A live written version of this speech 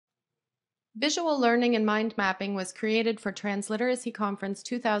Visual Learning and Mind Mapping was created for Transliteracy Conference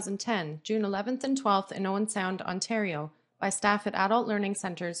 2010, June 11th and 12th in Owen Sound, Ontario, by staff at Adult Learning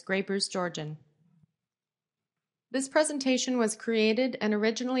Center's Grey-Bruce-Georgian. This presentation was created and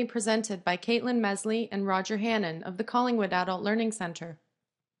originally presented by Kaitlyn, Mesley, and Roger Hannon of the Collingwood Adult Learning Center.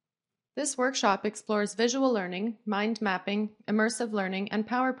 This workshop explores visual learning, mind mapping, immersive learning, and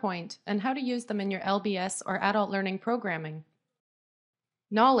PowerPoint, and how to use them in your LBS or adult learning programming.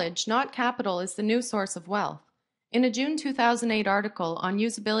 Knowledge, not capital, is the new source of wealth. In a June 2008 article on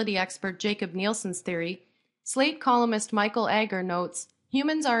usability expert Jacob Nielsen's theory, Slate columnist Michael Ager notes,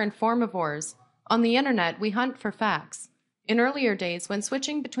 "Humans are informavores. On the internet, we hunt for facts. In earlier days, when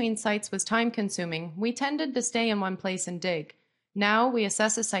switching between sites was time-consuming, we tended to stay in one place and dig. Now, we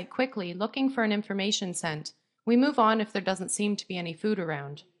assess a site quickly, looking for an information scent. We move on if there doesn't seem to be any food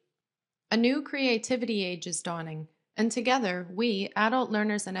around." A new creativity age is dawning. And together, we, adult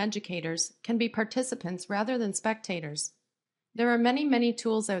learners and educators, can be participants rather than spectators. There are many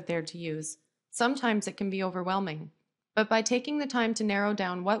tools out there to use. Sometimes it can be overwhelming. But by taking the time to narrow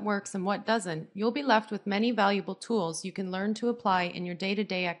down what works and what doesn't, you'll be left with many valuable tools you can learn to apply in your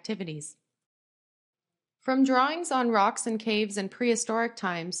day-to-day activities. From drawings on rocks and caves in prehistoric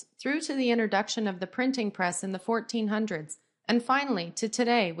times, through to the introduction of the printing press in the 1400s, and finally to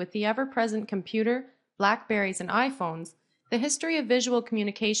today with the ever-present computer, Blackberries, and iPhones, the history of visual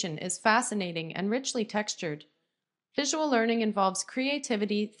communication is fascinating and richly textured. Visual learning involves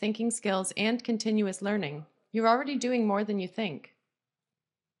creativity, thinking skills, and continuous learning. You're already doing more than you think.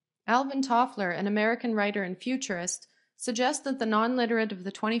 Alvin Toffler, an American writer and futurist, suggests that the non-literate of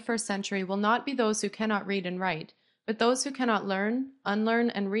the 21st century will not be those who cannot read and write, but those who cannot learn, unlearn,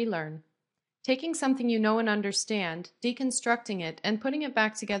 and relearn. Taking something you know and understand, deconstructing it, and putting it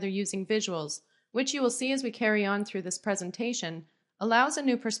back together using visuals, which you will see as we carry on through this presentation, allows a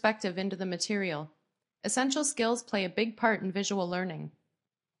new perspective into the material. Essential skills play a big part in visual learning.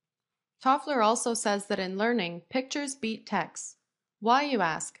 Toffler also says that in learning, pictures beat text. Why, you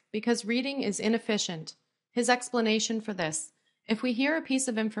ask? Because reading is inefficient. His explanation for this: if we hear a piece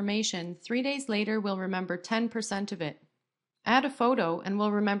of information, 3 days later we'll remember 10% of it. Add a photo and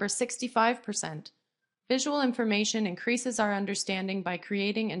we'll remember 65%. Visual information increases our understanding by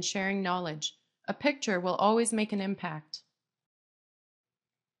creating and sharing knowledge. A picture will always make an impact.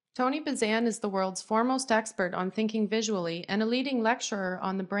 Tony Bazan is the world's foremost expert on thinking visually and a leading lecturer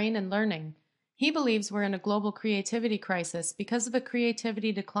on the brain and learning. He believes we're in a global creativity crisis because of a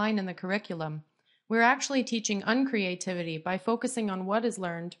creativity decline in the curriculum. We're actually teaching uncreativity by focusing on what is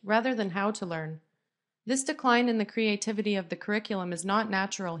learned rather than how to learn. This decline in the creativity of the curriculum is not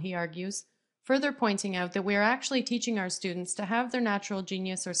natural, he argues, further pointing out that we are actually teaching our students to have their natural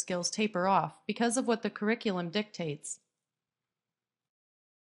genius or skills taper off because of what the curriculum dictates.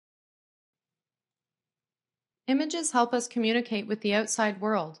 Images help us communicate with the outside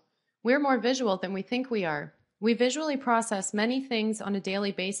world. We're more visual than we think we are. We visually process many things on a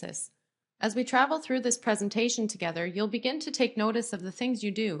daily basis. As we travel through this presentation together, you'll begin to take notice of the things you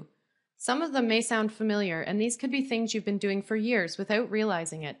do. Some of them may sound familiar, and these could be things you've been doing for years without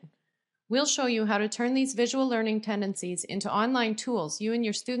realizing it. We'll show you how to turn these visual learning tendencies into online tools you and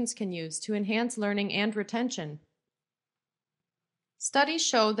your students can use to enhance learning and retention. Studies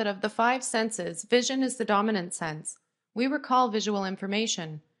show that of the 5 senses, vision is the dominant sense. We recall visual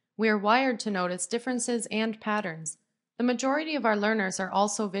information. We are wired to notice differences and patterns. The majority of our learners are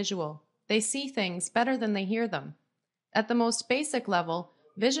also visual. They see things better than they hear them. At the most basic level,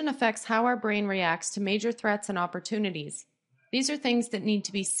 vision affects how our brain reacts to major threats and opportunities. These are things that need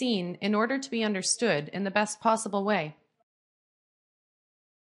to be seen in order to be understood in the best possible way.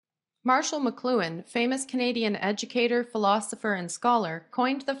 Marshall McLuhan, famous Canadian educator, philosopher, and scholar,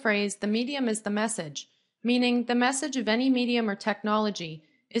 coined the phrase, "the medium is the message," meaning the message of any medium or technology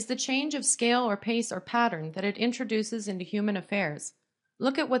is the change of scale or pace or pattern that it introduces into human affairs.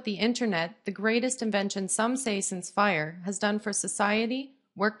 Look at what the internet, the greatest invention some say since fire, has done for society,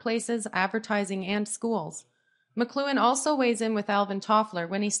 workplaces, advertising, and schools. McLuhan also weighs in with Alvin Toffler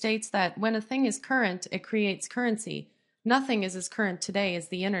when he states that when a thing is current, it creates currency. Nothing is as current today as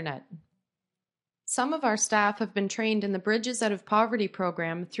the internet. Some of our staff have been trained in the Bridges Out of Poverty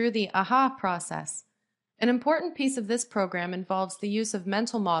program through the AHA process. An important piece of this program involves the use of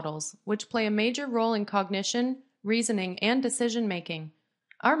mental models, which play a major role in cognition, reasoning, and decision-making.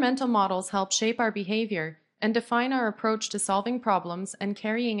 Our mental models help shape our behavior and define our approach to solving problems and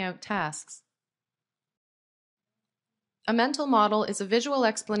carrying out tasks. A mental model is a visual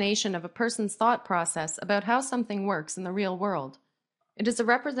explanation of a person's thought process about how something works in the real world. It is a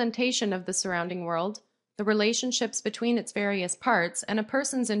representation of the surrounding world, the relationships between its various parts, and a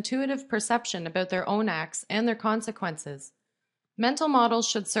person's intuitive perception about their own acts and their consequences. Mental models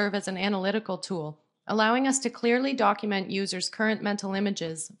should serve as an analytical tool, allowing us to clearly document users' current mental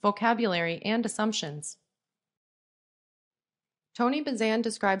images, vocabulary, and assumptions. Tony Bazan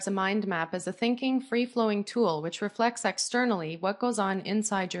describes a mind map as a thinking, free-flowing tool which reflects externally what goes on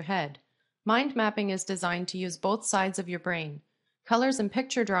inside your head. Mind mapping is designed to use both sides of your brain. Colors and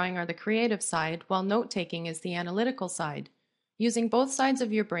picture drawing are the creative side, while note-taking is the analytical side. Using both sides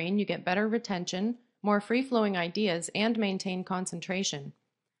of your brain, you get better retention, more free-flowing ideas, and maintain concentration.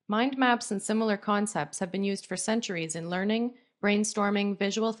 Mind maps and similar concepts have been used for centuries in learning, brainstorming,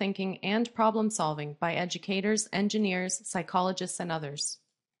 visual thinking, and problem-solving by educators, engineers, psychologists, and others.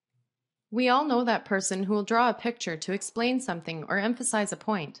 We all know that person who will draw a picture to explain something or emphasize a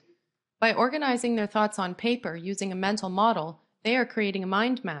point. By organizing their thoughts on paper using a mental model, they are creating a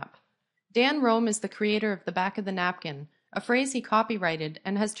mind map. Dan Rome is the creator of the back of the napkin, a phrase he copyrighted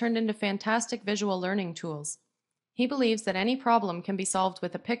and has turned into fantastic visual learning tools. He believes that any problem can be solved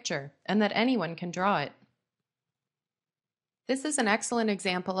with a picture and that anyone can draw it. This is an excellent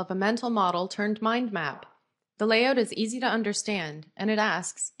example of a mental model turned mind map. The layout is easy to understand, and it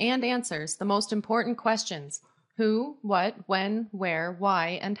asks and answers the most important questions: who, what, when, where,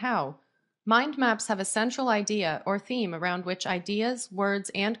 why, and how. Mind maps have a central idea or theme around which ideas,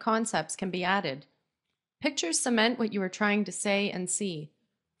 words, and concepts can be added. Pictures cement what you are trying to say and see.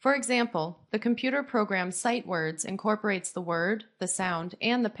 For example, the computer program Sight Words incorporates the word, the sound,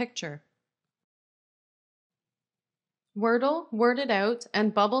 and the picture. Wordle, Wordit,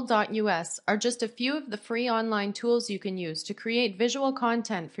 and Bubble.us are just a few of the free online tools you can use to create visual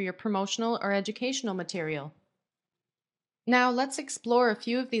content for your promotional or educational material. Now let's explore a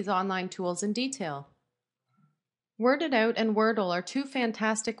few of these online tools in detail. Wordit and Wordle are two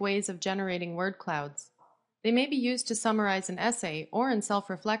fantastic ways of generating word clouds. They may be used to summarize an essay or in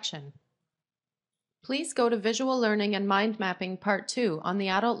self-reflection. Please go to Visual Learning and Mind Mapping Part 2 on the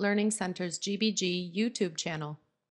Adult Learning Center's GBG YouTube channel.